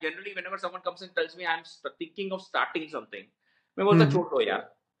generally, whenever someone comes and tells me I'm thinking of starting something, मैं बोलता छोड़ दो यार,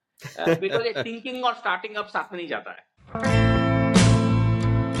 because thinking और starting up साथ में नहीं जाता है.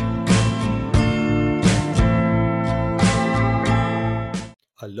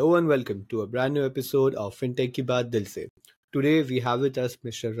 Hello and welcome to a brand new episode of FinTech Ki Baat Dil Se. Today we have with us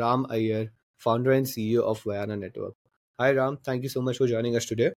Mr. Ram Iyer, founder and CEO of Vayana Network. Hi Ram, thank you so much for joining us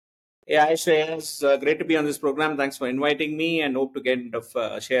today. Yeah, hi Shreyas. Great to be on this program. Thanks for inviting me, and hope to get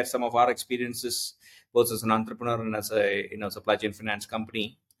share some of our experiences, both as an entrepreneur and as a supply chain finance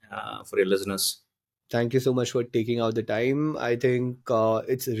company for your listeners. Thank you so much for taking out the time. I think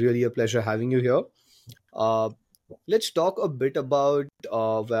it's really a pleasure having you here. Let's talk a bit about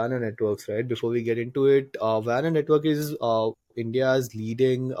Vayana Networks, right? Before we get into it, Vayana Network is India's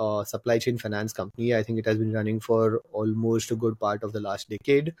leading supply chain finance company. I think it has been running for almost a good part of the last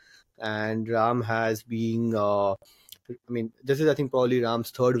decade. And Ram has been, this is, I think, probably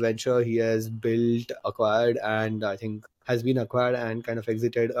Ram's third venture. He has built, acquired, and I think has been acquired and kind of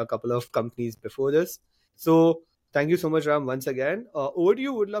exited a couple of companies before this. So, thank you so much, Ram, once again. Over to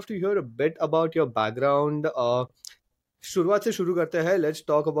you. Would love to hear a bit about your background. शुरुआत से शुरू करते हैं. Let's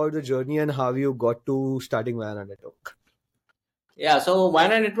talk about the journey and how you got to starting Vayana Network. Yeah, so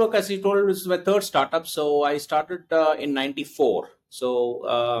Vayana Network, as you told, is my third startup. So I started in '94. So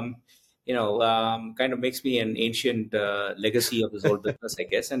kind of makes me an ancient legacy of this whole business, I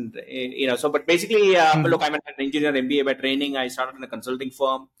guess. And so but basically, look, I'm an engineer, MBA by training. I started in a consulting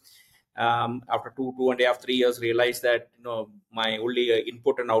firm. After 2.5, 3 years, realized that my only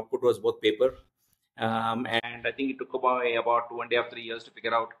input and output was both paper. And I think it took about 2.5, 3 years to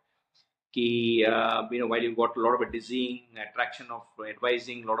figure out while you've got a lot of a dizzying attraction of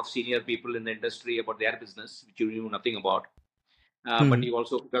advising a lot of senior people in the industry about their business, which you knew nothing about. But you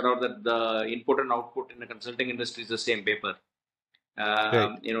also figured out that the input and output in the consulting industry is the same paper.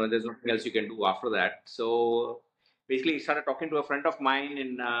 Right. There's nothing else you can do after that. So basically, I started talking to a friend of mine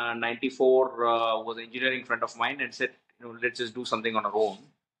in '94, was an engineering friend of mine, and said, let's just do something on our own.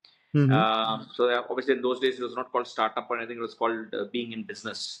 So obviously in those days it was not called startup or anything, it was called being in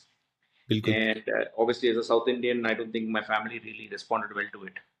business. बिल्कुल. And obviously as a South Indian, I don't think my family really responded well to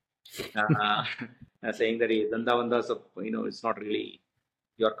it. Saying that Danda Vanda, it's not really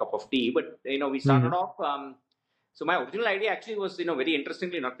your cup of tea. But we started off. So my original idea actually was very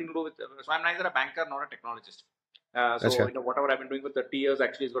interestingly nothing to do with. So I'm neither a banker nor a technologist. So whatever I've been doing for 30 years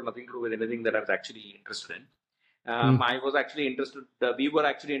actually has got nothing to do with anything that I was actually interested in. I was actually interested. We were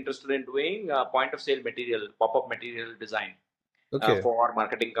actually interested in doing point of sale material, pop-up material design for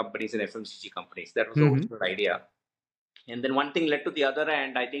marketing companies and FMCG companies. That was the original idea. And then one thing led to the other,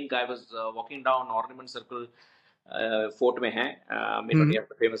 and I think I was walking down Ornament Circle, Fort mein hai, near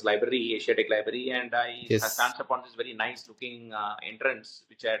the famous library, Asiatic Library, and I chanced upon this very nice looking entrance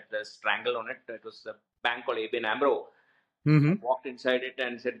which had this triangle on it. It was a bank called ABN AMRO. I walked inside it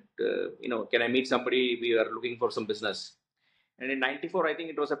and said, can I meet somebody? We are looking for some business. And in '94, I think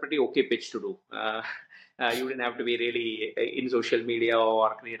it was a pretty okay pitch to do. You didn't have to be really in social media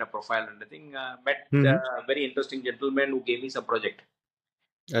or create a profile or anything. Met a very interesting gentleman who gave me some project.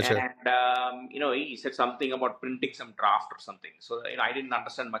 And, he said something about printing some draft or something. So, I didn't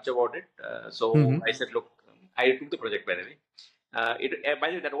understand much about it. So I said, look, I took the project, by the way. By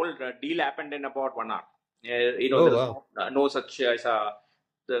the way, that whole deal happened in about 1 hour. There's no such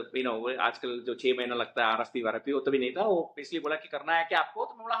आजकल जो 6 महीना लगता है RFP वो तभी नहीं था. वो इसलिए बोला कि करना है कि आपको,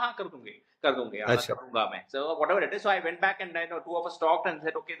 तो मैं बोला हाँ कर दूंगा मैं. So whatever it is, so I went back and two of us talked and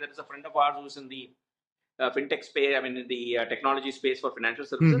said, okay, there is a friend of ours who's in the fintech space, in the technology space for financial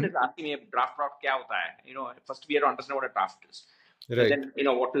services. Is asking me draft क्या होता है. First we had to understand what a draft is. Right. And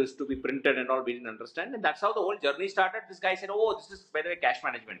then what is to be printed and all we didn't understand, and that's how the whole journey started. This guy said, oh, this is by the way cash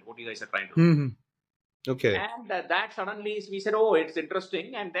management, what you guys are trying to do. Okay. And that suddenly we said, oh, it's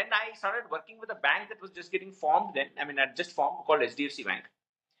interesting. And then I started working with a bank that was just getting formed then. Had just formed, called SDFC Bank.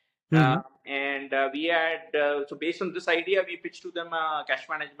 And we had, so based on this idea, we pitched to them a cash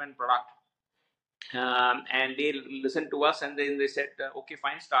management product. And they listened to us and then they said, okay,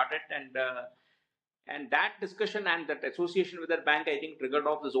 fine, start it. And that discussion and that association with that bank, I think, triggered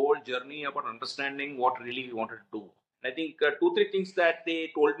off this whole journey about understanding what really we wanted to do. I think 2-3 things that they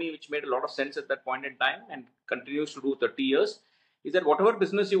told me which made a lot of sense at that point in time and continues to do 30 years is that whatever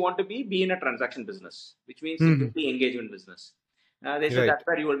business you want to be in a transaction business, which means the engagement business. They said that's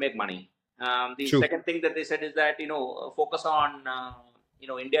where you will make money. The second thing that they said is that, focus on,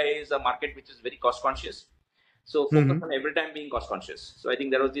 India is a market which is very cost conscious. So focus on every time being cost conscious. So I think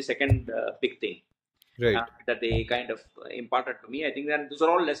that was the second big thing. That they kind of imparted to me. I think that those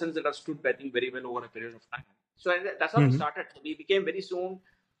are all lessons that have stood, I think, very well over a period of time. So that's how we started. We became very soon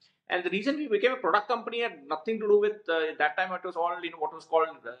And the reason we became a product company had nothing to do with that time. It was all what was called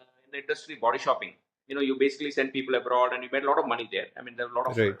in the industry body shopping. You basically send people abroad, and you made a lot of money there. I mean, there are a lot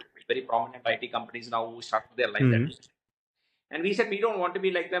of Right. very prominent IT companies now who started their life that Mm-hmm. way. And we said we don't want to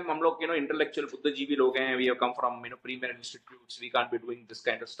be like them. हम लोग intellectual बुद्धिजीवी लोग हैं. We have come from premier institutes. We can't be doing this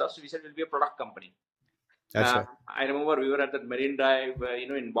kind of stuff. So we said we'll be a product company. Achha. I remember we were at the Marine Drive,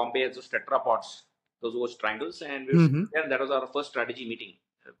 in Bombay, as those tetrapods, those triangles, and we were Mm-hmm. there. And that was our first strategy meeting.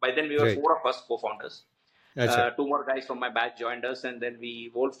 By then, we were Right. 4 of us co-founders. Achha. 2 more guys from my batch joined us, and then we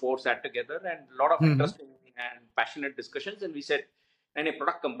all 4 sat together, and a lot of Mm-hmm. interesting and passionate discussions. And we said, "And a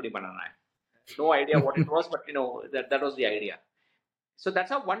product company banana hai." No idea what it was, but that was the idea. So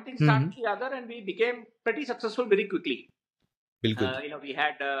that's how one thing started the other, and we became pretty successful very quickly. बिल्कुल. We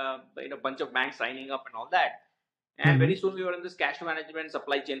had a bunch of banks signing up and all that, and very soon we were in this cash management,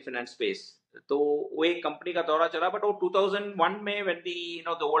 supply chain finance space. तो वो एक company का दौरा चला, but वो 2001 में when the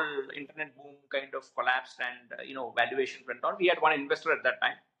the whole internet boom kind of collapsed and valuation went down, we had one investor at that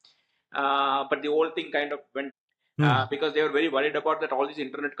time, but the whole thing kind of went because they were very worried about that all these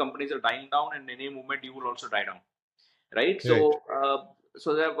internet companies are dying down, and any moment you will also die down, right? So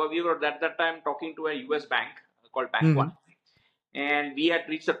we were at that time talking to a US bank called Bank One, and we had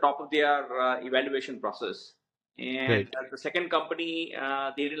reached the top of their evaluation process. And the second company,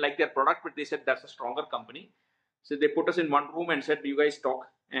 they didn't like their product, but they said that's a stronger company. So they put us in one room and said, "You guys talk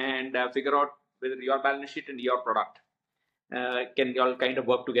and figure out whether your balance sheet and your product can you all kind of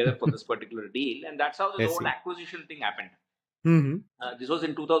work together for this particular deal." And that's how the whole acquisition thing happened. This was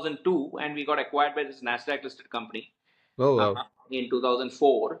in 2002, and we got acquired by this Nasdaq listed company. Oh, wow. In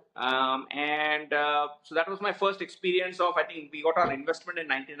 2004, so that was my first experience of. I think we got our investment in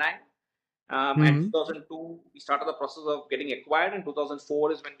 99. And 2002, we started the process of getting acquired. In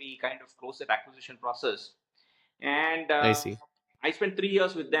 2004 is when we kind of closed that acquisition process. And I see. I spent 3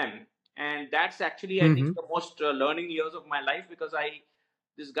 years with them, and that's actually I think the most learning years of my life, because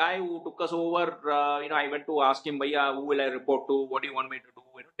this guy who took us over, I went to ask him, "Bhaiya, who will I report to? What do you want me to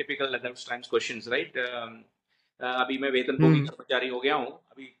do?" Typical at those times questions, right? अभी मैं वेतनभोगी कर्मचारी हो गया हूँ.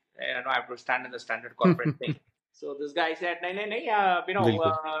 अभी I have to stand in the standard corporate thing. So this guy said, "No,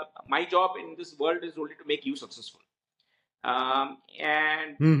 my job in this world is only to make you successful,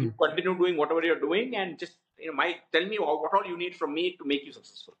 and you continue doing whatever you're doing, and just tell me what all you need from me to make you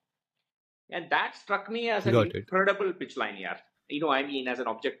successful." And that struck me as an incredible pitch line here. I mean, as an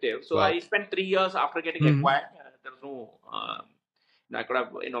objective. So I spent 3 years after getting acquired. There was no. I could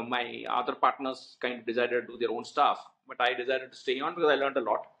have, my other partners kind of decided to do their own stuff, but I decided to stay on because I learned a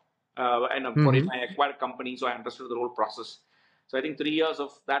lot. And for my acquired company, so I understood the whole process. So I think 3 years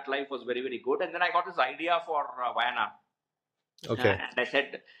of that life was very, very good. And then I got this idea for Vayana. Okay. And I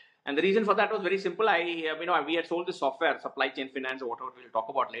said, and the reason for that was very simple. We had sold this software, supply chain finance, or whatever we'll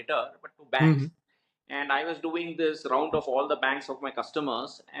talk about later, but to banks. And I was doing this round of all the banks of my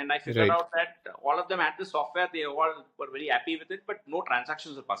customers, and I figured out that all of them had this software. They all were very happy with it, but no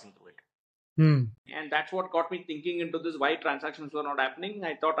transactions were passing through it. And that's what got me thinking into this, why transactions were not happening.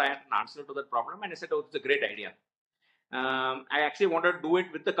 I thought I had an answer to that problem, and I said, "Oh, it's a great idea." I actually wanted to do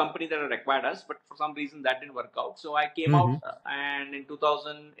it with the company that had acquired us, but for some reason that didn't work out. So I came out, and in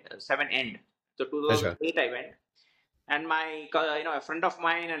 2007 end, so 2008 I went. And my, a friend of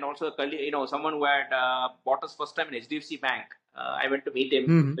mine and also a colleague, someone who had bought us first time in HDFC Bank, I went to meet him,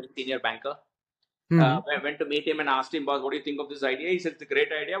 very senior banker. I went to meet him and asked him, "Boss, what do you think of this idea?" He said, "It's a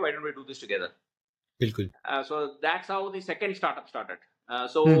great idea. Why don't we do this together?" So that's how the second startup started.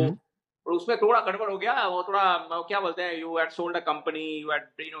 उसमें थोड़ा गड़बड़ हो गया. वो थोड़ा क्या बोलते हैं, you had sold a company, you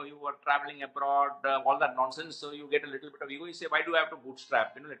were traveling abroad, all that nonsense. So you get a little bit of ego. You say, "Why do I have to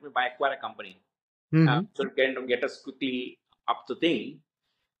bootstrap? Let me acquire a company." So kind of get us quickly up the thing.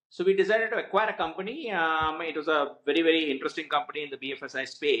 So we decided to acquire a company. It was a very, very interesting company in the BFSI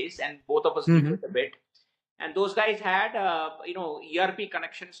space, and both of us did it a bit. And those guys had, ERP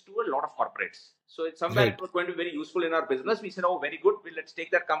connections to a lot of corporates. So it's somewhere it was going to be very useful in our business. We said, "Oh, very good. Let's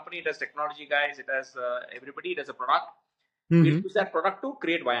take that company. It has technology guys. It has everybody. It has a product. We'll use that product to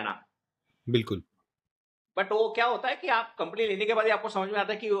create Vayana." बिल्कुल. But वो क्या होता है कि आप company लेने के बाद आपको समझ में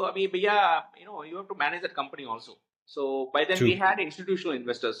आता है कि अभी भैया you have to manage that company also. So by then we had institutional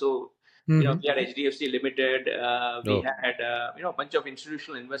investors. So we had HDFC Limited. We had a bunch of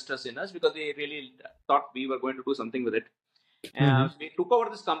institutional investors in us because they really thought we were going to do something with it. We took over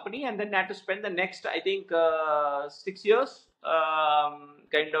this company and then had to spend the next, I think, 6 years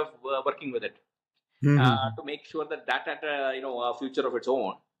kind of working with it to make sure that had a future of its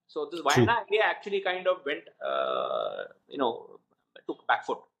own. So this Vayana idea actually kind of went, took back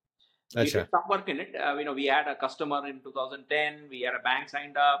foot. We Acha. did some work in it. We had a customer in 2010. We had a bank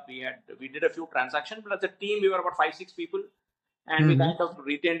signed up. We did a few transactions, but as a team, we were about 5-6 people, and we kind of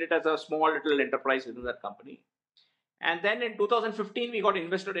retained it as a small little enterprise within that company. And then in 2015, we got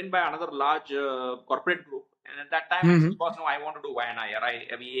invested in by another large corporate group. And at that time, I said, boss, no, I want to do Vayana.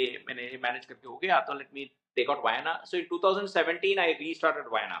 I manage करके हो गया, so let me take out Vayana. So in 2017, I restarted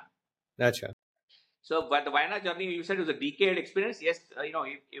Vayana. Acha. So, but the Vayana journey, you said, was a decade experience. Yes,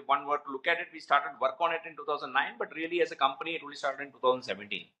 if one were to look at it, we started work on it in 2009, but really as a company, it only started in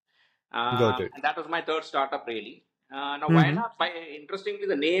 2017. Got it. And that was my third startup, really. Now, Vayana, interestingly,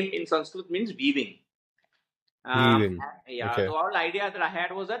 the name in Sanskrit means weaving. Weaving. Yeah, Okay. the whole idea that I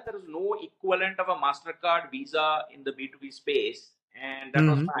had was that there is no equivalent of a MasterCard, Visa in the B2B space. And that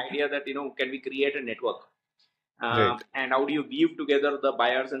was my idea that, can we create a network? Right. And how do you weave together the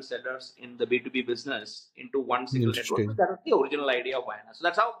buyers and sellers in the B2B business into one single network? Interesting. That was the original idea of Vayana. So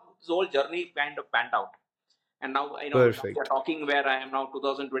that's how this whole journey kind of panned out. And now, we Perfect. are talking where I am now,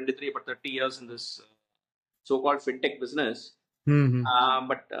 2023, but 30 years in this so-called fintech business.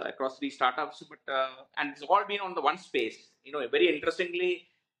 But across 3 startups, and it's all been on the one space. Very interestingly,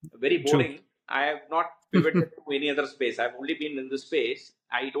 very boring. I have not pivoted to any other space. I've only been in this space.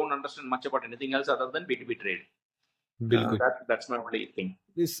 I don't understand much about anything else other than B2B trade. That's my only thing.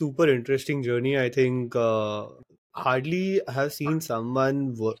 It's super interesting journey. I think hardly have seen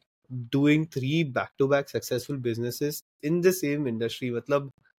someone doing 3 back-to-back successful businesses in the same industry.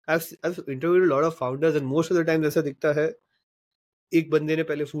 मतलब I've interviewed a lot of founders and most of the time ऐसा दिखता है एक बंदे ने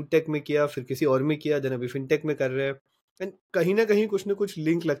पहले food take में किया फिर किसी और में किया देन अभी फिनटेक में कर रहे हैं एंड कहीं ना कहीं कुछ ना कुछ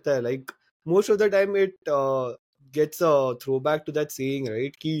लिंक लगता है like most of the time it gets a throw back to that saying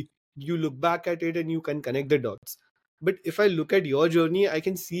right कि you look back at it and you can connect the dots. But if I look at your journey, I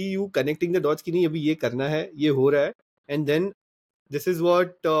can see you connecting the dots कि नहीं अभी ये करना है ये हो रहा है and then this is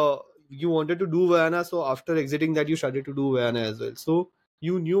what you wanted to do Vayana, so after exiting that you started to do Vayana as well, so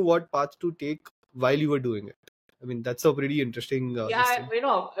you knew what path to take while you were doing it. I mean, that's a pretty interesting Yeah, thing.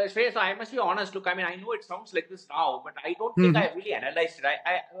 Shreyas, I must be honest. Look, I mean, I know it sounds like this now, but I don't think I really analyzed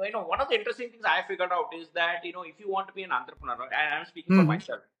it. One of the interesting things I figured out is that, if you want to be an entrepreneur, and I'm speaking for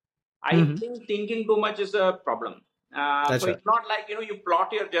myself, I think thinking too much is a problem. So it's not like, you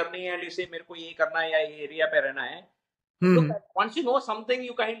plot your journey and you say, मेरे को ये करना है या ये area पे रहना है. Look, once you know something,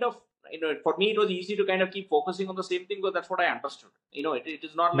 you kind of, for me, it was easy to kind of keep focusing on the same thing because that's what I understood. It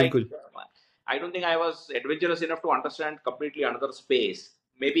is not like, I don't think I was adventurous enough to understand completely another space.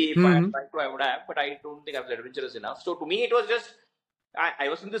 Maybe if I had tried to, I would have, but I don't think I was adventurous enough. So to me, it was just, I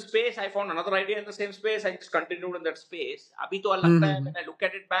was in this space, I found another idea in the same space, I just continued in that space. Abhi to लगता है, when I look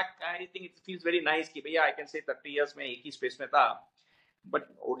at it back, I think it feels very nice कि भैया I can say 30 years में एक ही space में था. But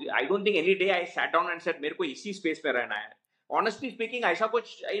I don't think any day I sat down and said मेरे को इसी space में रहना है. Honestly speaking, ऐसा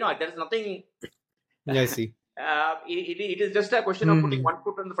कुछ, there is nothing. I see. It is just a question of putting one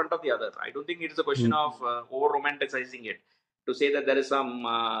foot in the front of the other. I don't think it is a question of over romanticizing it to say that there is some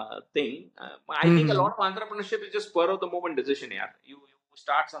thing. I think a lot of entrepreneurship is just spur of the moment decision. Yeah, you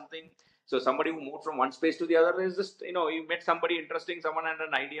start something. So somebody who moved from one space to the other is just, you met somebody interesting, someone had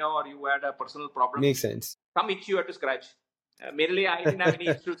an idea, or you had a personal problem. Makes sense. Some itch you had to scratch. Mainly, I didn't have any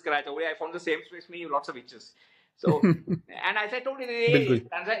itch to scratch. I found the same space, me lots of itches. So, and as I told you,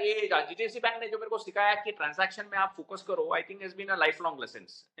 GTC Bank ने जो मेरे को सिखाया कि transaction में आप focus करो, I think has been a lifelong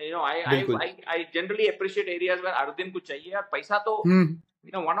lessons. I generally appreciate areas where Arudin कुछ चाहिए और पैसा तो,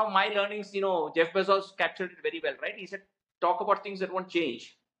 one of my learnings, Jeff Bezos captured it very well, right? He said, talk about things that won't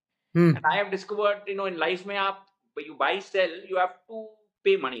change. And I have discovered, in life में आप, when you buy, sell, you have to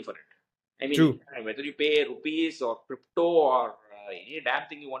pay money for it. I mean, whether you pay rupees or crypto or any damn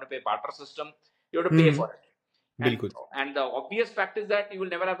thing you want to pay, barter system, you have to pay for it. And the obvious fact is that you will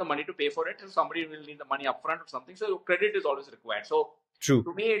never have the money to pay for it. So somebody will need the money upfront or something. So credit is always required. So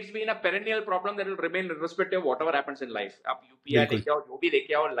to me, it's been a perennial problem that will remain irrespective of whatever happens in life. आप UPI लेके आओ, जो भी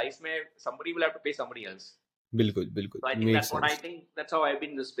लेके आओ, life में somebody will have to pay somebody else. बिल्कुल. So I think that's what I think. That's how I've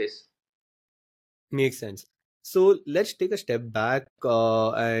been in this space. Makes sense. So let's take a step back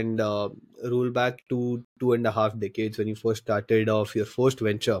and roll back to 2.5 decades when you first started off your first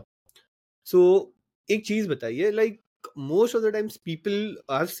venture. So एक चीज बताइए, like most of the times people,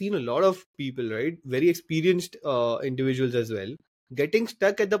 I've seen a lot of people, right, very experienced individuals as well, getting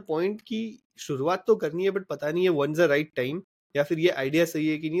stuck at the point कि शुरुआत तो करनी है but पता नहीं है when's the right time या फिर ये आइडिया सही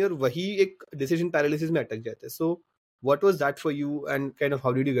है कि नहीं, और वही एक decision paralysis में अटक जाते हैं. So what was that for you and kind of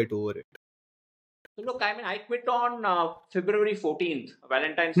how did you get over it? So look, I mean, I quit on February 14th,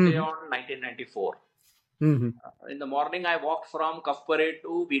 Valentine's Day on 1994. In the morning, I walked from Kaf Parade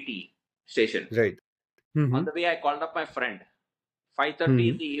to BT station. Right. On the way, I called up my friend 5:30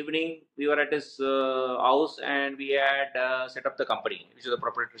 in the evening, we were at his house and we had set up the company, which is a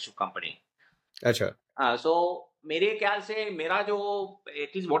proprietorship company. अच्छा. So मेरे ख्याल से मेरा जो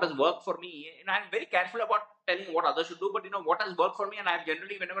at least what has worked for me, and I'm very careful about telling what others should do, but what has worked for me, and I've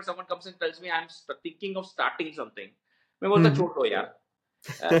generally, whenever someone comes and tells me I'm thinking of starting something, मैं बोलता छोड़ दो यार,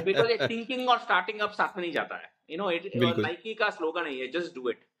 because thinking और starting up साथ में नहीं जाता है. बिल्कुल. नाइकी का स्लोगन है ये, just do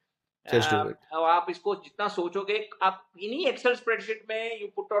it. Just do it. आप इसको जितना सोचोगे, आप इन्हीं एक्सेल स्प्रेडशीट में you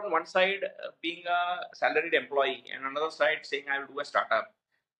put on one side being a salaried employee and another side saying I will do a startup.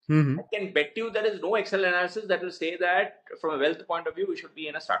 I can bet you there is no Excel analysis that will say that from a wealth point of view we should be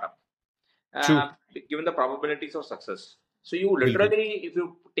in a startup, given the probabilities of success. So you literally, if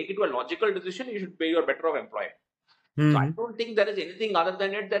you take it to a logical decision, you should be your better off employee. So I don't think there is anything other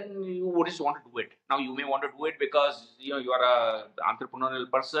than it, then you would just want to do it. Now you may want to do it because you are a entrepreneurial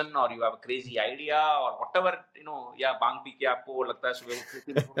person or you have a crazy idea or whatever, या बांग P के आपको लगता है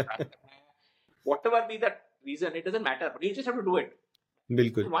सुबह whatever be that reason, it doesn't matter, but you just have to do it.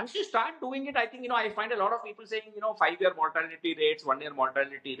 बिल्कुल. Once you start doing it, I think, I find a lot of people saying, 5-year mortality rates, 1-year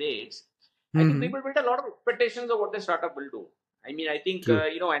mortality rates. I think people build a lot of expectations of what the startup will do. I mean, I think,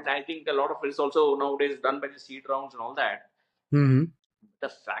 and I think a lot of it is also nowadays done by the seed rounds and all that. The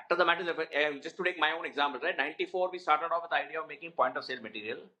fact of the matter is, just to take my own example, right? 94, we started off with the idea of making point of sale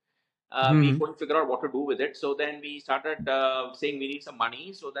material. We couldn't figure out what to do with it. So then we started saying we need some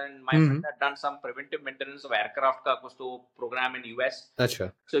money. So then my friend had done some preventive maintenance of aircraft ka kuch to program in US.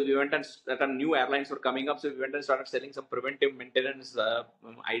 Achha. So we went and new airlines were coming up. So we went and started selling some preventive maintenance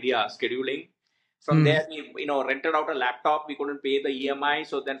idea, scheduling. From there, we rented out a laptop. We couldn't pay the EMI.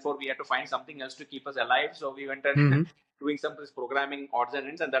 So therefore, we had to find something else to keep us alive. So we went and doing some of this programming odds and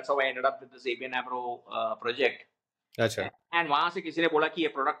ends. And that's how I ended up with this ABN AMRO project. अच्छा. And वहां से किसी ने बोला कि ये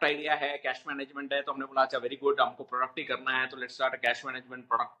product idea है, cash management है, तो हमने बोला अच्छा वेरी गुड, हमको प्रोडक्ट ही करना है, तो let's start a cash management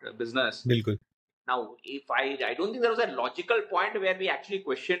product business. बिल्कुल. Now if I don't think there was a logical point where we actually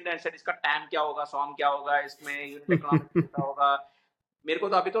questioned and said इसका टैम क्या होगा, सॉम क्या होगा, इसमें यूनिट इकोनॉमिक्स कितना होगा. मेरे को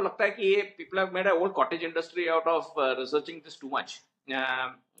तो अभी तो लगता है कि ये people have made a whole cottage industry out of researching this too much. A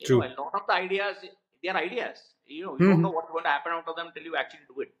lot of the ideas, they are ideas. You don't know what's going to happen out of them till you actually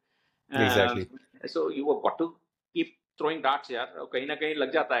do it. Exactly. So you have got to keep throwing darts यार, कहीं ना कहीं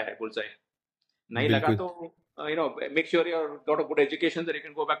लग जाता है bullseye. नहीं लगा तो make sure you got a good education that you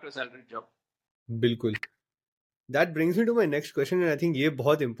can go back to a salaried job. बिल्कुल. That brings me to my next question, and I think ये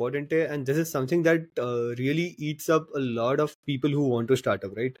बहुत important है, and this is something that really eats up a lot of people who want to start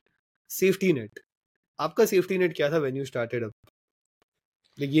up, right? Safety net. आपका safety net क्या था when you started up?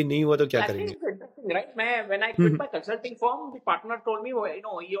 Like ये नहीं हुआ तो क्या करेंगे? Right? When I quit my consulting firm, the partner told me,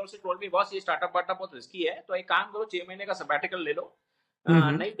 he also told me, boss, ये startup बहुत risky है, तो एक काम करो, 6 महीने का sabbatical ले लो,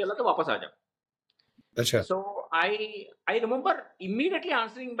 नहीं चला तो वापस आ जाओ. अच्छा. So I remember immediately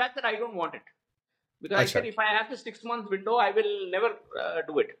answering back that I don't want it, because I said if I have this 6 month window, I will never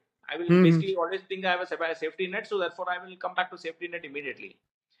do it. I will basically always think I have a safety net, so therefore I will come back to safety net immediately.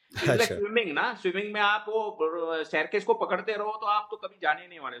 It's like swimming ना, swimming में आप वो staircase को पकड़ते रहो तो आप तो कभी जाने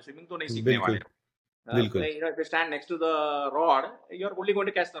नहीं वाले, स्विमिंग तो नहीं सीखने वाले. बिल्कुल. If you stand next to the rod, you're only going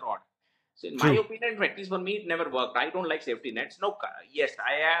to catch the rod. So in my opinion, at least for me, it never worked. I don't like safety nets. No, yes,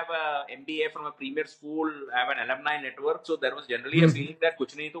 I have a MBA from a premier school. I have an alumni network. So there was generally a feeling that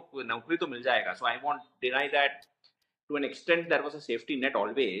कुछ नहीं तो नौकरी तो मिल जाएगा. So I won't deny that to an extent there was a safety net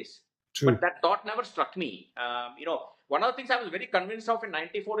always. True. But that thought never struck me. One of the things I was very convinced of in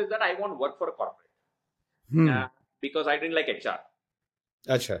 94 is that I won't work for a corporate. Because I didn't like HR.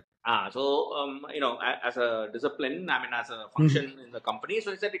 Achha. So, as a discipline, I mean, as a function in the company,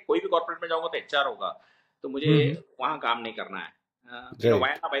 so I said, कोई भी corporate में जाऊँगा तो HR होगा, तो मुझे वहाँ काम नहीं करना है.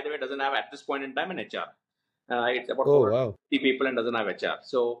 Vayana, by the way, doesn't have at this point in time an HR. It's about 40 people and doesn't have HR.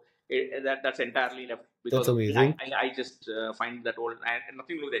 So that's entirely left. Because that's amazing. I just find that all, and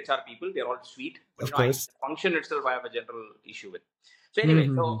nothing to do with HR people, they're all sweet. But, of course. Function itself, I have a general issue with. So anyway,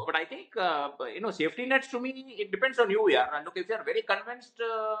 but I think, safety nets to me, it depends on you, yeah. And look, if you're very convinced,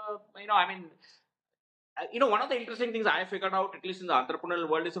 one of the interesting things I figured out, at least in the entrepreneurial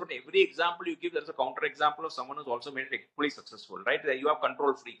world, is about every example you give, there's a counter example of someone who's also made it equally successful, right? You have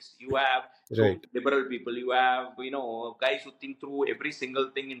control freaks, you have liberal people, you have, guys who think through every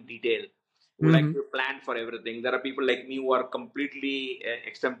single thing in detail, who like to plan for everything. There are people like me who are completely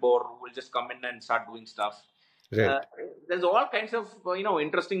extempore, who will just come in and start doing stuff. Right. There's all kinds of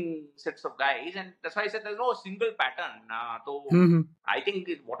interesting sets of guys, and that's why I said there's no single pattern. So I think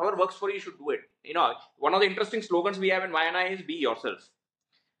whatever works for you, should do it. One of the interesting slogans we have in Vayana is "Be yourself,"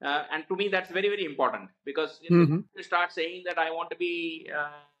 and to me that's very, very important, because you start saying that I want to be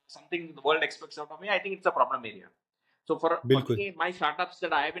something the world expects out of me, I think it's a problem area. So for बिल्कुल. me, my startups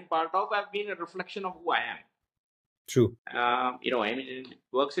that I have been part of have been a reflection of who I am. True. I mean, it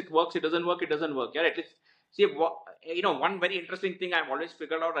works, it works, it doesn't work, it doesn't work. Yeah, at least see, one very interesting thing I've always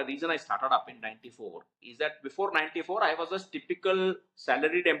figured out, a reason I started up in 94 is that before 94, I was a typical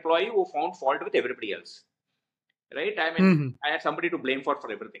salaried employee who found fault with everybody else. Right? I mean, Mm-hmm. I had somebody to blame for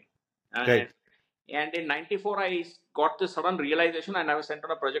everything. Right. And in 94, I got this sudden realization, and I was sent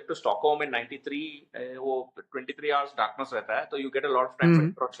on a project to Stockholm in 93. 23 hours darkness रहता है, so you get a lot of time for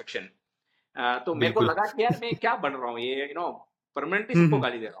Mm-hmm. introspection. तो मेरे को बिल्कुल. लगा कि यार मैं क्या बन रहा हूँ ये, परमानेंटली सबको Mm-hmm.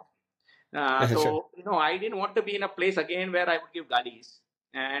 गाली दे रहा हूँ. So अच्छा. I didn't want to be in a place again where I would give galis.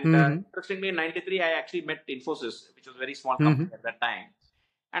 And Mm-hmm. interestingly, in 93, I actually met Infosys, which was a very small Mm-hmm. company at that time.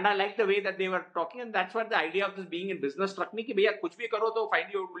 And I liked the way that they were talking, and that's what the idea of this being in business struck me. कि भैया कुछ भी करो तो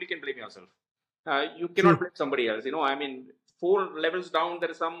finally you only can blame yourself. You cannot True. blame somebody else. I mean, 4 levels down,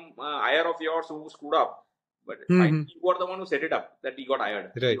 there is some hire of yours who screwed up, but finally Mm-hmm. you are the one who set it up that he got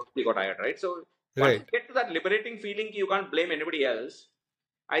hired. Right. He got hired, right? So once you Right. get to that liberating feeling, you can't blame anybody else.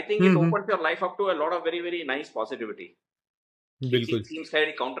 I think it Mm-hmm. opens your life up to a lot of very, very nice positivity. बिल्कुल. It seems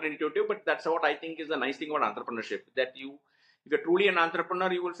very counterintuitive, but that's what I think is the nice thing about entrepreneurship. That if you're truly an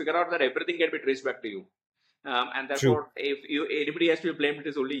entrepreneur, you will figure out that everything can be traced back to you. And True. therefore, if anybody has to be blamed, it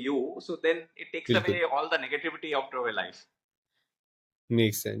is only you. So then it takes बिल्कुल. away all the negativity out of your life.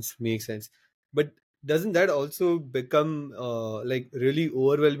 Makes sense. Makes sense. But doesn't that also become like really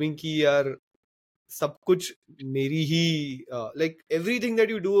overwhelming कि यार सब कुछ मेरी ही like everything that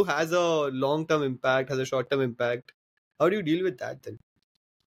you do has a long term impact, has a short term impact. How do you deal with that then?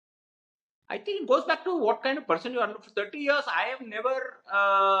 I think it goes back to what kind of person you are. For 30 years, I have never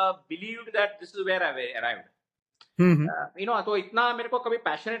believed that this is where I arrived. Mm-hmm. तो इतना मेरे को कभी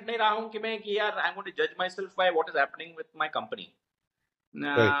passionate नहीं रहा हूँ कि यार आई एम गोइंग टू जज my self by what is happening with my company.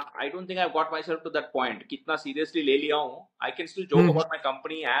 Right. I don't think I've got myself to that point. कितना seriously ले लिया हूँ. I can still joke about my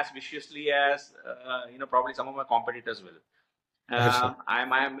company as viciously as probably some of my competitors will. अच्छा.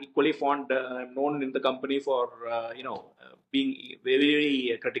 I'm equally fond. I'm known in the company for being very,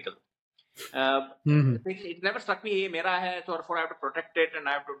 very critical. Mm-hmm. It never struck me, hey, मेरा है, so therefore I have to protect it and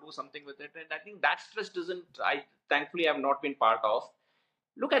I have to do something with it. And I think that stress thankfully have not been part of.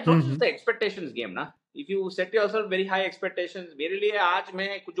 Look, I thought this is the expectations game, na. If you set yourself very high expectations, मेरे लिए आज मैं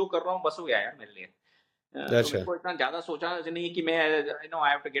जो कर रहा हूँ बस हो गया यार मेरे लिए. तो मेरे को इतना ज़्यादा सोचा नहीं कि मैं I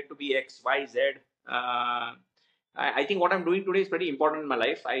have to get to be X, Y, Z. I think what I'm doing today is pretty important in my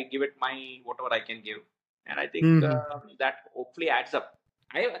life. I give it whatever I can give, and I think that hopefully adds up.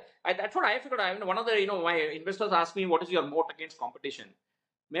 That's what I figured. One of the my investors asked me, what is your moat against competition?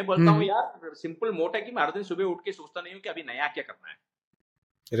 मैं बोलता हूँ यार simple moat है कि मैं हर दिन सुबह उठ के सोचता नहीं हूँ कि अभी नया क्या करना है.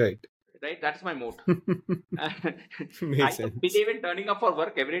 Right. That's my moat. Makes I sense. believe in turning up for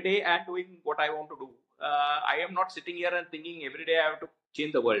work every day and doing what I want to do. I am not sitting here and thinking every day I have to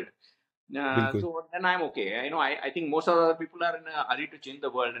change the world. So then I'm okay. I think most of the people are in a hurry to change the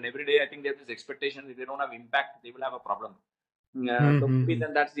world, and every day I think there's this expectation if they don't have impact, they will have a problem. So maybe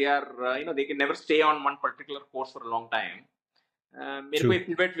then that's their, they can never stay on one particular course for a long time. मेरे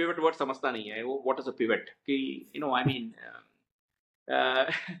को pivot word समझता नहीं है. What is a pivot?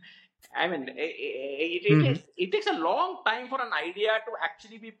 I mean, it takes a long time for an idea to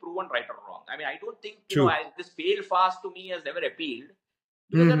actually be proven right or wrong. I mean, I don't think, this fail fast to me has never appealed.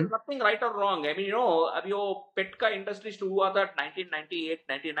 Because there is nothing right or wrong. I mean, अभी वो पेट का industry शुरू हुआ था 1998,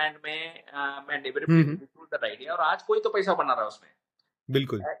 99 में, and everybody understood that idea. और आज कोई तो पैसा बना रहा है उसमें.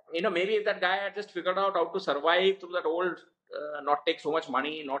 बिल्कुल. Maybe if that guy had just figured out how to survive through that old, not take so much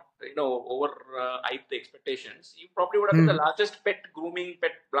money, not over hype the expectations, you probably would have been the largest pet grooming,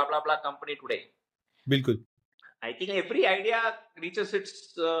 pet blah blah blah company today. बिल्कुल. I think every idea reaches its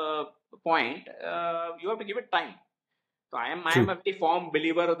point. You have to give it time. So I am a very firm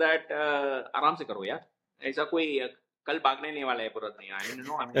believer that आराम से करो यार. ऐसा कोई कल भागने नहीं वाला है पूरा दुनिया.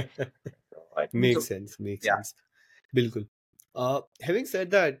 Makes sense. बिल्कुल. Having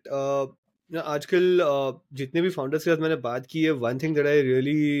said that, आजकल जितने भी founders के साथ मैंने बात की है, one thing that I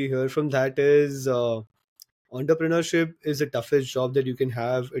really hear from that is entrepreneurship is the toughest job that you can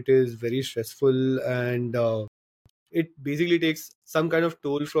have. It is very stressful, and it basically takes some kind of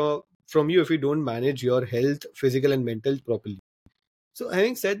toll from you if you don't manage your health, physical and mental properly. So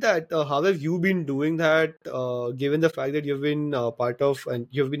having said that, how have you been doing that, given the fact that you've been part of and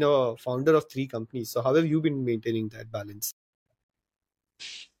you've been a founder of 3 companies? So how have you been maintaining that balance?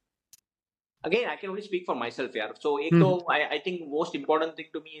 Again, I can only speak for myself here. So I think most important thing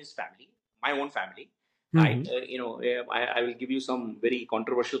to me is family, my own family. Right? I will give you some very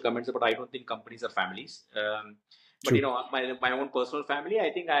controversial comments, but I don't think companies are families. But True. my own personal family,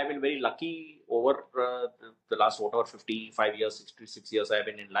 I think I've been very lucky over the last whatever 55 years, 66 years I've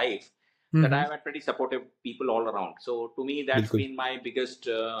been in life, that Mm-hmm. I've had pretty supportive people all around. So to me, that's बिल्कुल. been my biggest,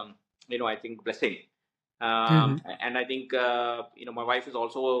 I think blessing. Mm-hmm. And I think my wife is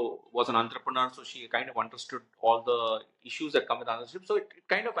also was an entrepreneur, so she kind of understood all the issues that come with entrepreneurship. So it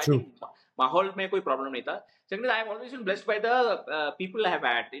kind of, I True. think, माहौल में कोई problem नहीं था. Secondly, I have always been blessed by the people I have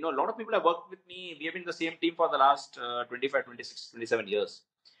had. A lot of people have worked with me. We have been in the same team for the last 25, 26, 27 years.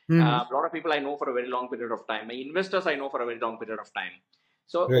 Mm-hmm. A lot of people I know for a very long period of time. My investors I know for a very long period of time.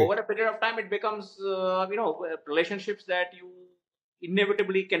 So Right. over a period of time, it becomes, relationships that you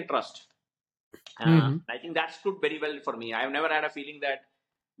inevitably can trust. Mm-hmm. I think that stood very well for me. I have never had a feeling that,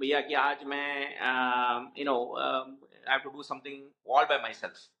 भैया कि आज मैं, I have to do something all by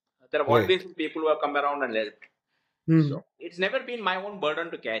myself. There have always Right. been people who have come around and helped. Mm-hmm. So it's never been my own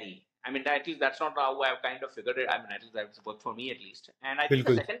burden to carry. I mean, at least that's not how I've kind of figured it. I mean, at least that's worked for me at least. And I think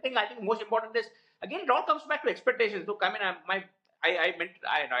the बिल्कुल. second thing I think most important is, again, it all comes back to expectations. Look, I mean, I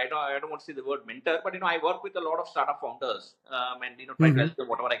don't want to say the word mentor, but I work with a lot of startup founders, and try to Mm-hmm. help them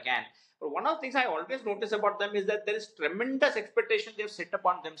whatever I can. But one of the things I always notice about them is that there is tremendous expectation they've set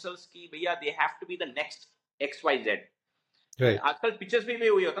upon themselves कि भैया they have to be the next XYZ. Right. आजकल pictures भी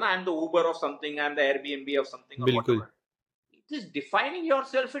वही होता है ना, I'm the Uber of something, I'm the Airbnb of something or बिल्कुल. whatever. It is defining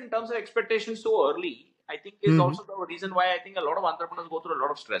yourself in terms of expectations so early, I think, is Mm-hmm. also the reason why I think a lot of entrepreneurs go through a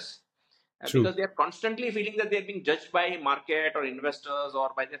lot of stress. True. Because they are constantly feeling that they're being judged by market or investors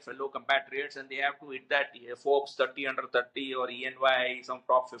or by their fellow compatriots, and they have to hit that Forbes 30 under 30 or ENY, some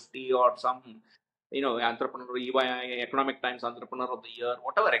top 50 or some, entrepreneur, EY, Economic Times Entrepreneur of the Year,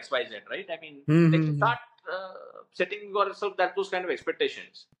 whatever XYZ, right? I mean, like you Mm-hmm. start setting yourself those kind of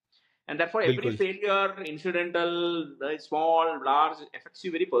expectations. And therefore, every बिल्कुल. failure, incidental, small, large, affects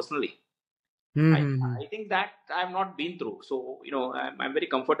you very personally. I, Mm-hmm. I think that I've not been through. So, I'm very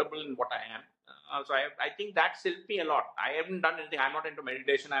comfortable in what I am. So I think that's helped me a lot. I haven't done anything. I'm not into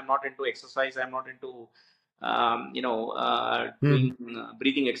meditation. I'm not into exercise. I'm not into, Mm-hmm. doing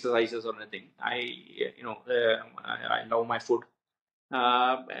breathing exercises or anything. I love my food.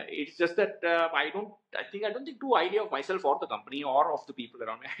 It's just that I don't think too highly of myself or the company or of the people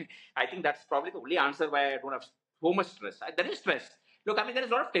around me. I think that's probably the only answer why I don't have so much stress. There is stress. Look, I mean, there is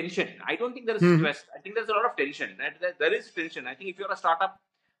a lot of tension. I don't think there is Mm-hmm. stress. I think there's a lot of tension. There is tension. I think if you're a startup,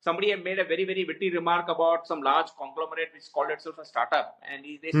 somebody had made a very, very witty remark about some large conglomerate which called itself a startup. And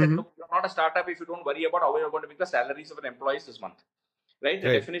they said, Mm-hmm. look, you're not a startup if you don't worry about how you're going to make the salaries of your employees this month. Right? The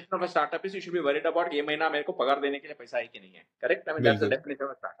Right. definition of a startup is you should be worried about ये महीना मेरे को पगार देने के लिए पैसा है कि नहीं है. Correct? I mean, that's the बिल्कुल. definition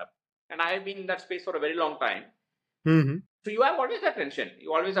of a startup. And I have been in that space for a very long time. Mm-hmm. So you have always that tension.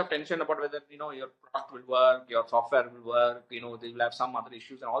 You always have tension about whether your product will work, your software will work. They will have some other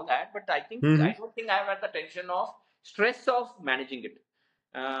issues and all that. But I Mm-hmm. don't think I've had the tension of stress of managing it.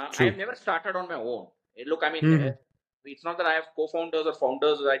 I have True. never started on my own. Look, I mean, Mm-hmm. it's not that I have co-founders or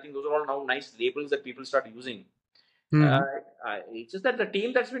founders. I think those are all now nice labels that people start using. Mm-hmm. It's just that the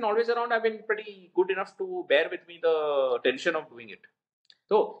team that's been always around have been pretty good enough to bear with me the tension of doing it.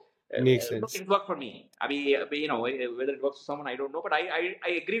 So, Makes look, sense. it worked for me. I mean, whether it works for someone, I don't know. But I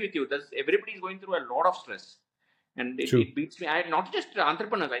agree with you. Everybody is going through a lot of stress. And True. it beats me. Not just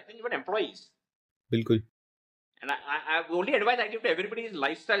entrepreneurs, I think even employees. बिल्कुल. And I only advice I give to everybody is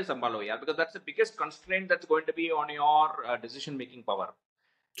lifestyle sambhalo, yeah, because that's the biggest constraint that's going to be on your decision making power.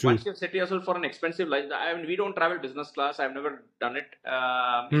 True. Once you've set yourself for an expensive life, I mean, we don't travel business class. I've never done it,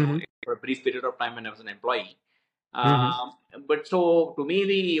 Mm-hmm. for a brief period of time when I was an employee. Mm-hmm. But so to me,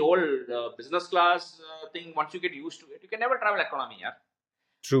 the whole business class thing, once you get used to it, you can never travel economy, यार.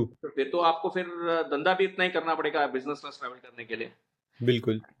 True. तो फिर तो आपको फिर धंधा भी इतना ही करना पड़ेगा business class travel करने के लिए.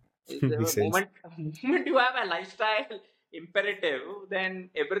 बिल्कुल. The Makes sense. moment you have a lifestyle imperative, then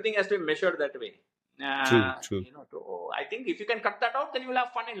everything has to be measured that way. True. True. So I think if you can cut that out, then you'll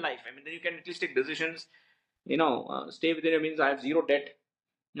have fun in life. I mean, then you can at least take decisions. Stay within your means. I have zero debt.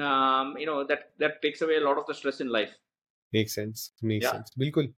 That takes away a lot of the stress in life. Makes sense. Makes Yeah. sense.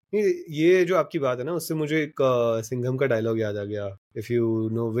 बिल्कुल. ये जो आपकी बात है ना, उससे मुझे एक सिंघम का डायलॉग याद आ गया. If you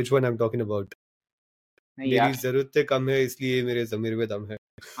know which one I'm talking about. नहीं मेरी यार. जरूरतें कम है इसलिए मेरे ज़मीर में दम है.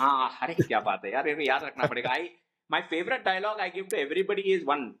 हाँ, अरे क्या बात है यार, ये याद रखना पड़ेगा. My favorite dialogue I give to everybody is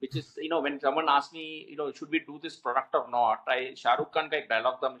one, which is, when someone asks me, should we do this product or not? Shahrukh Khan का एक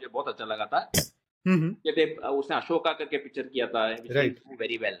dialogue था, मुझे बहुत अच्छा लगा था. उसने अशोका करके पिक्चर किया था, which he did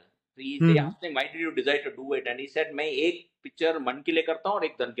very well. So they asked him, why did you decide to do it? And he said, मैं एक पिक्चर मन के लिए करता हूँ और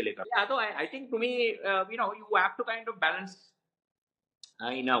एक धन के लिए करता हूँ. Yeah, so I think to me, you have to kind of balance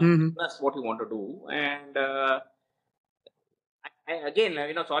business what you want to do. And again,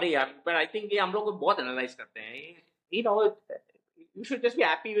 sorry, but I think ये हम लोग बहुत एनालाइज करते हैं. you know, you should just be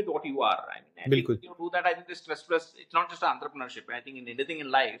happy with what you are. I mean, I think बिल्कुल. you do that. I think this stress plus, it's not just entrepreneurship. I think in anything in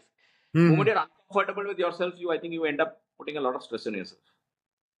life, moment Hmm. you're uncomfortable with yourself, I think you end up putting a lot of stress on yourself.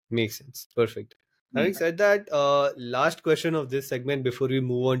 Makes sense. Perfect. Hmm. Having said that, last question of this segment before we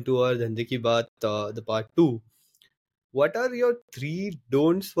move on to our Dhande Ki Baat, the part two. What are your three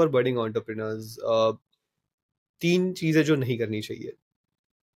don'ts for budding entrepreneurs? तीन चीजें जो नहीं करनी चाहिए.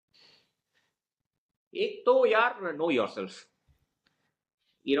 एक तो यार, know yourself.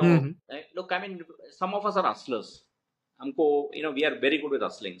 Hmm. Look, I mean, some of us are hustlers. We are very good with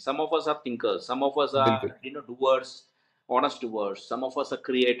hustling. Some of us are thinkers. Some of us बिल्कुल. are, doers, honest doers. Some of us are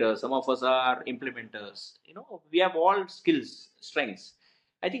creators. Some of us are implementers. We have all skills, strengths.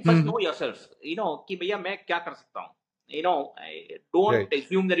 I think first hmm. know yourself. कि भैया मैं क्या कर सकता हूँ. Don't Right.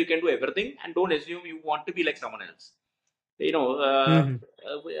 assume that you can do everything, and don't assume you want to be like someone else. you know uh, hmm.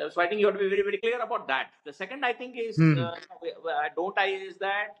 so I think you have to be very, very clear about that. The second, I think, is hmm. don't I is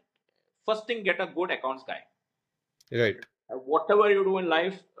that first thing, get a good accounts guy. Right. Whatever you do in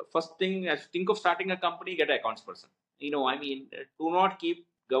life, first thing, as think of starting a company, get an accounts person. Do not keep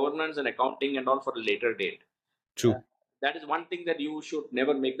governance and accounting and all for a later date. uh, True. that is one thing that you should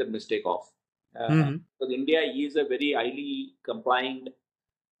never make the mistake of, hmm. because India is a very highly compliance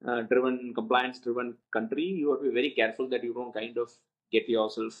driven country. You have to be very careful that you don't kind of get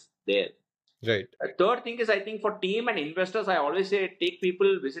yourself there. Right. Third thing is, I think, for team and investors, I always say take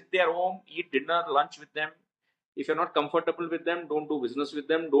people, visit their home, eat dinner, lunch with them. If you're not comfortable with them, don't do business with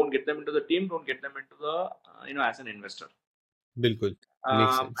them. Don't get them into the team. Don't get them into the as an investor. बिल्कुल.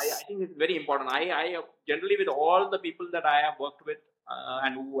 Makes I sense. think it's very important. I generally, with all the people that I have worked with,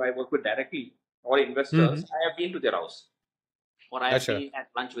 and who I work with directly, or investors, hmm. I have been to their house, or I have अच्छा. been at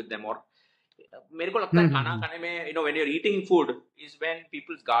lunch with them, or मेरे को लगता है खाना हम्म. खाने में, when you're eating food is when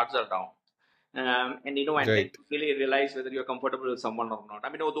people's guards are down, and then Right. you really realize whether you're comfortable with someone or not. I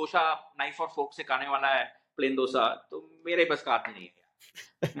mean, वो dosa knife और fork से खाने वाला है, plain डोसा, तो मेरे बस का आदमी नहीं है.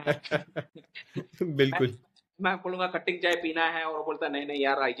 मैं बिल्कुल. मैं बोलूंगा कटिंग चाय पीना है, और वो बोलता है नहीं नहीं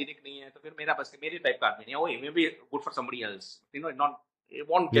यार हाइजीनिक नहीं है, तो फिर मेरी टाइप का आदमी नहीं है वो. May be good for somebody else, not, it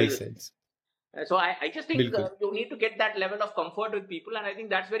won't gel Makes with me. sense. So I just think बिल्कुल. you need to get that level of comfort with people, and I think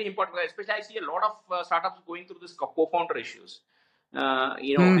that's very important. Especially, I see a lot of startups going through this co-founder issues.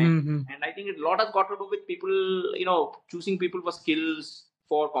 And I think a lot has got to do with people, choosing people for skills,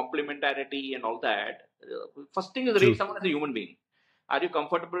 for complementarity, and all that. First thing is, rate True. someone as a human being. Are you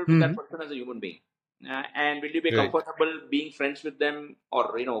comfortable with that hmm. person as a human being? And will you be Right. comfortable being friends with them, or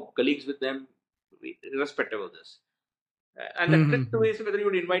colleagues with them, irrespective of this? And the trick to hmm. is whether you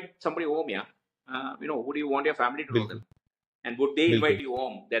would invite somebody home, yeah. Would you want your family to know them? बिल्कुल. And would they invite बिल्कुल. you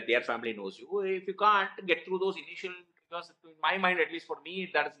home that their family knows you? If you can't get through those initial, because in my mind, at least for me,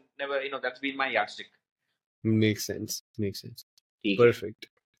 that is never, that's been my yardstick. Makes sense. Makes sense. ठीक है. Perfect.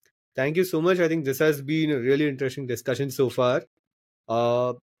 Thank you so much. I think this has been a really interesting discussion so far.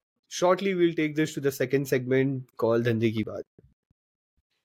 Uh, Shortly, we'll take this to the second segment called Dhande Ki Baat.